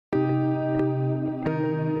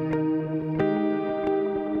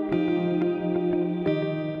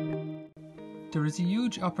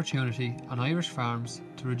huge opportunity on Irish farms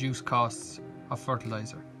to reduce costs of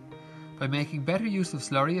fertiliser by making better use of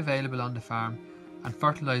slurry available on the farm and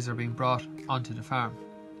fertiliser being brought onto the farm.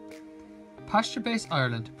 PastureBase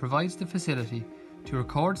Ireland provides the facility to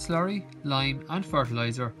record slurry, lime and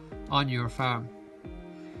fertiliser on your farm.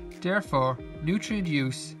 Therefore, nutrient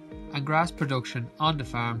use and grass production on the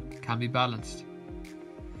farm can be balanced.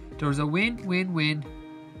 There is a win-win-win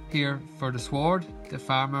here for the sward, the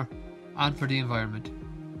farmer and for the environment.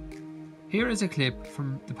 Here is a clip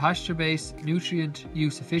from the PastureBase Nutrient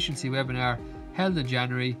Use Efficiency webinar held in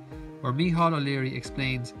January, where Micheál O'Leary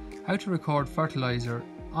explains how to record fertiliser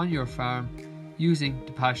on your farm using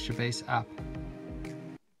the PastureBase app.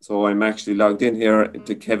 So I'm actually logged in here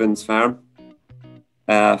to Kevin's farm.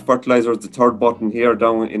 Fertiliser is the third button here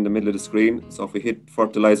down in the middle of the screen. So if we hit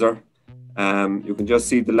fertiliser, you can just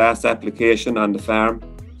see the last application on the farm.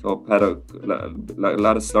 So paddock, a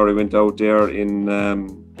lot of slurry went out there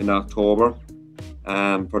in October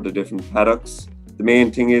for the different paddocks. The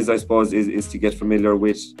main thing is, I suppose, is to get familiar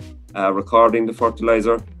with recording the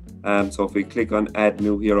fertiliser. So if we click on add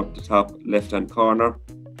new here up the top left hand corner,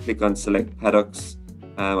 click on select paddocks.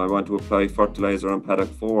 I want to apply fertiliser on paddock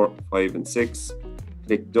 4, 5 and 6.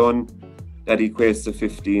 Click done. That equates to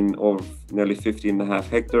nearly 15.5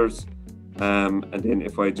 hectares. And then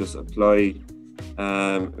if I just apply,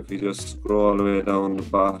 if we just scroll all the way down the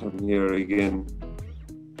bottom here again,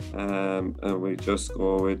 and we just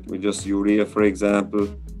go with urea, for example.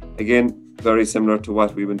 Again, very similar to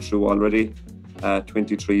what we went through already,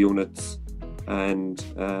 23 units. And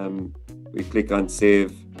we click on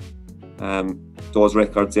save. Those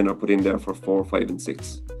records in are put in there for 4, 5 and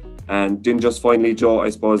 6. And then just finally, Joe, I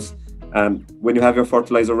suppose, when you have your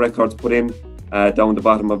fertiliser records put in, down the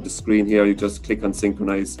bottom of the screen here, you just click on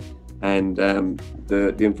synchronize, and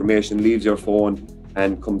the information leaves your phone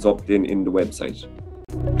and comes up in the website.